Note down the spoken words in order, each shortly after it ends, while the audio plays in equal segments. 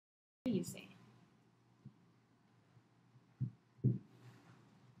you say?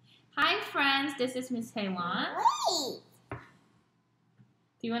 Hi friends, this is Miss Heywan. Wait. Do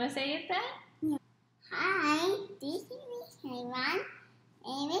you want to say it then? Hi, this is Miss Heywan,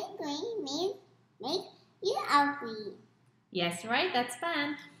 and we're going to make you ugly. Yes, right, that's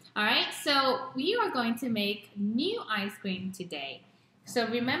fun. Alright, so we are going to make new ice cream today. So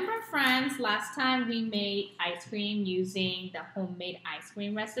remember friends, last time we made ice cream using the homemade ice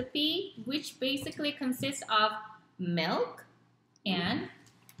cream recipe, which basically consists of milk and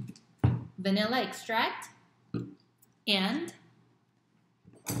vanilla extract and,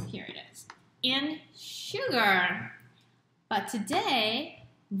 here it is, and sugar. But today,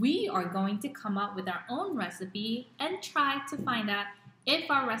 we are going to come up with our own recipe and try to find out if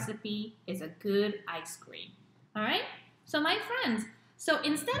our recipe is a good ice cream. Alright? So my friends, so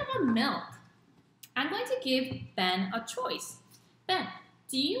instead of a milk, I'm going to give Ben a choice. Ben,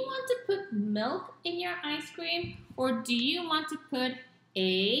 do you want to put milk in your ice cream or do you want to put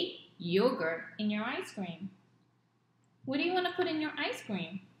a yogurt in your ice cream? What do you want to put in your ice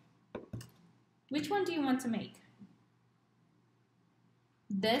cream? Which one do you want to make?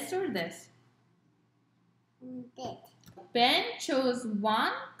 This or this? This. Ben chose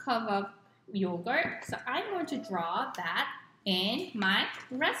 1 cup of yogurt, so I'm going to draw that in my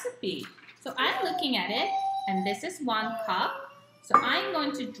recipe. So I'm looking at it, and this is 1 cup. So I'm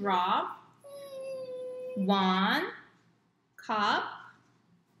going to draw 1 cup.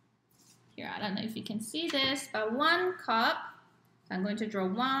 Here, I don't know if you can see this, but 1 cup. So I'm going to draw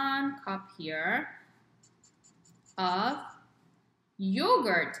 1 cup here of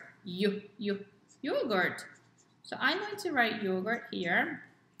yogurt. Yogurt. So I'm going to write yogurt here,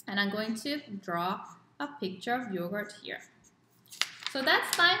 and I'm going to draw a picture of yogurt here. So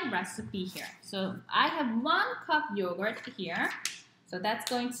that's my recipe here. So I have 1 cup yogurt here. So that's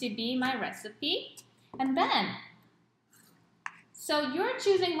going to be my recipe. And then, so you're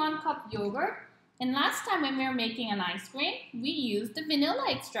choosing 1 cup yogurt. And last time when we were making an ice cream, we used the vanilla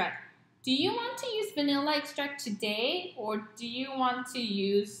extract. Do you want to use vanilla extract today, or do you want to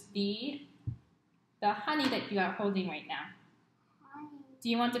use the honey that you are holding right now? Honey. Do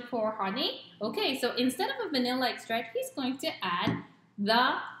you want to pour honey? Okay, so instead of a vanilla extract, he's going to add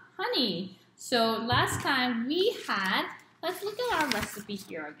the honey. So last time we had, let's look at our recipe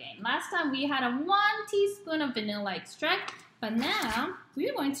here again. Last time we had a 1 teaspoon of vanilla extract, but now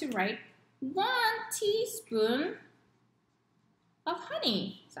we're going to write 1 teaspoon of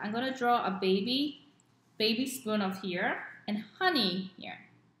honey. So I'm going to draw a baby spoon of here and honey here.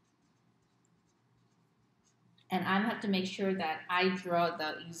 And I have to make sure that I draw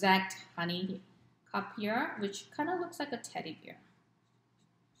the exact honey cup here, which kind of looks like a teddy bear.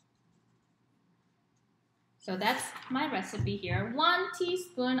 So that's my recipe here. 1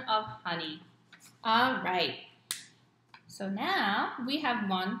 teaspoon of honey. All right. So now we have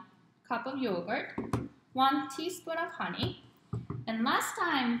 1 cup of yogurt, 1 teaspoon of honey. And last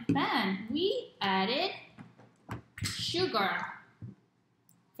time, Ben, we added sugar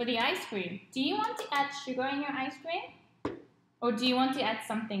for the ice cream. Do you want to add sugar in your ice cream? Or do you want to add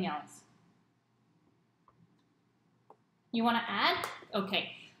something else? You want to add?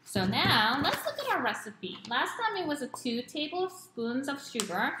 Okay. So now, let's look at our recipe. Last time it was 2 tablespoons of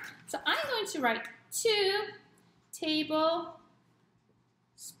sugar. So I'm going to write 2 tablespoons.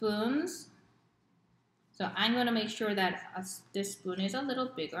 So I'm going to make sure that this spoon is a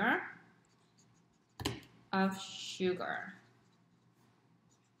little bigger of sugar.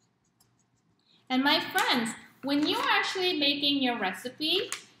 And my friends, when you're actually making your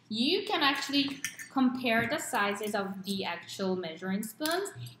recipe, you can actually compare the sizes of the actual measuring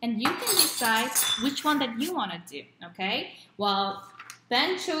spoons, and you can decide which one that you want to do, okay? Well,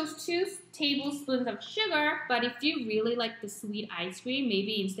 Ben chose 2 tablespoons of sugar, but if you really like the sweet ice cream,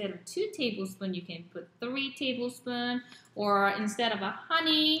 maybe instead of 2 tablespoons, you can put 3 tablespoons, or instead of a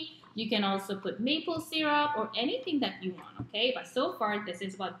honey, you can also put maple syrup or anything that you want, okay? But so far, this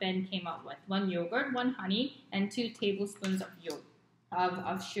is what Ben came up with. 1 yogurt, 1 honey, and 2 tablespoons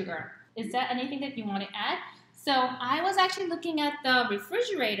of sugar. Is there anything that you want to add? So I was actually looking at the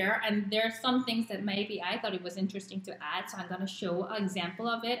refrigerator, and there's some things that maybe I thought it was interesting to add. So I'm going to show an example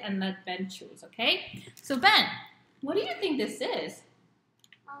of it and let Ben choose, okay? So Ben, what do you think this is?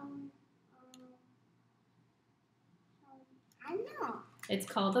 I know. It's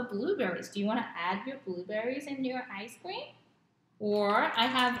called the blueberries. Do you want to add your blueberries in your ice cream? Or I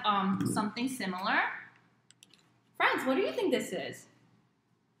have something similar. Friends, what do you think this is?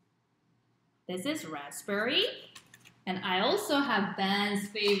 This is raspberry. And I also have Ben's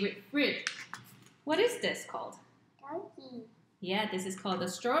favorite fruit. What is this called? Turkey. Yeah, this is called a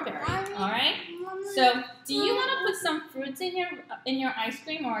strawberry. All right. So, do you want to put some fruits in your ice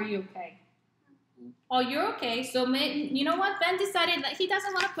cream, or are you okay? Oh, you're okay. So, you know what? Ben decided that he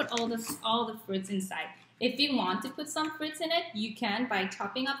doesn't want to put all the fruits inside. If you want to put some fruits in it, you can by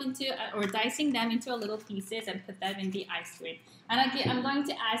chopping up into or dicing them into little pieces and put them in the ice cream. And again, I'm going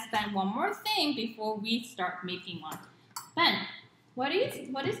to ask Ben one more thing before we start making one. Ben, what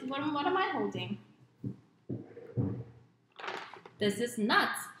am I holding? This is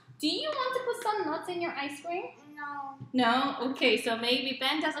nuts. Do you want to put some nuts in your ice cream? No. No? Okay, so maybe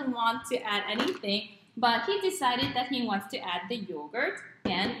Ben doesn't want to add anything, but he decided that he wants to add the yogurt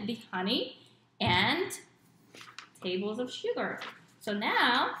and the honey and tables of sugar. So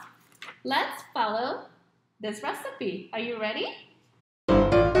now, let's follow this recipe. Are you ready?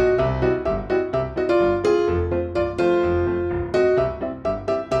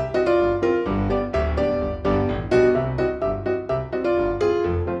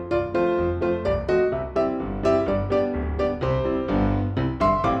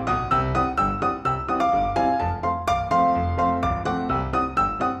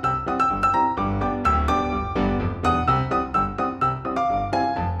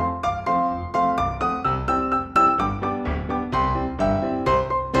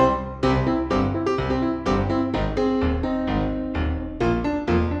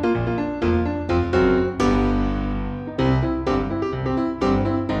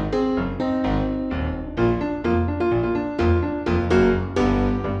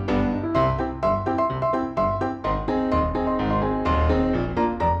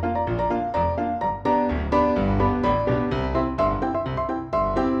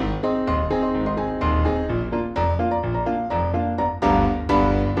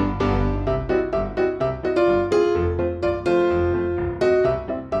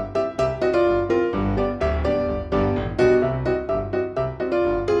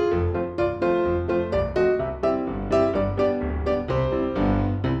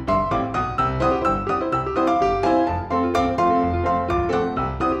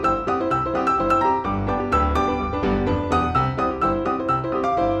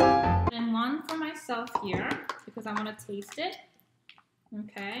 Here because I want to taste it.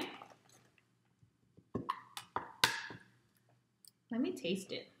 Okay. Let me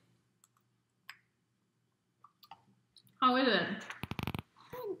taste it. How is it?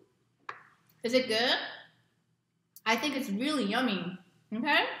 Is it good? I think it's really yummy.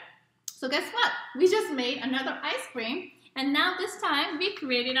 Okay? So guess what? We just made another ice cream, and now this time we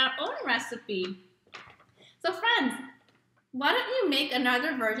created our own recipe. So friends, why don't you make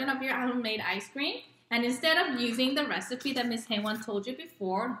another version of your homemade ice cream? And instead of using the recipe that Miss Haewon told you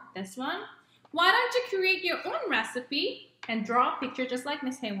before, this one, why don't you create your own recipe and draw a picture just like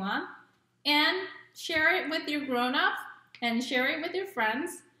Miss Haewon and share it with your grown-ups and share it with your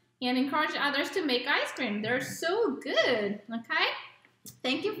friends and encourage others to make ice cream. They're so good, okay?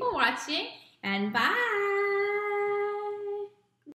 Thank you for watching and bye.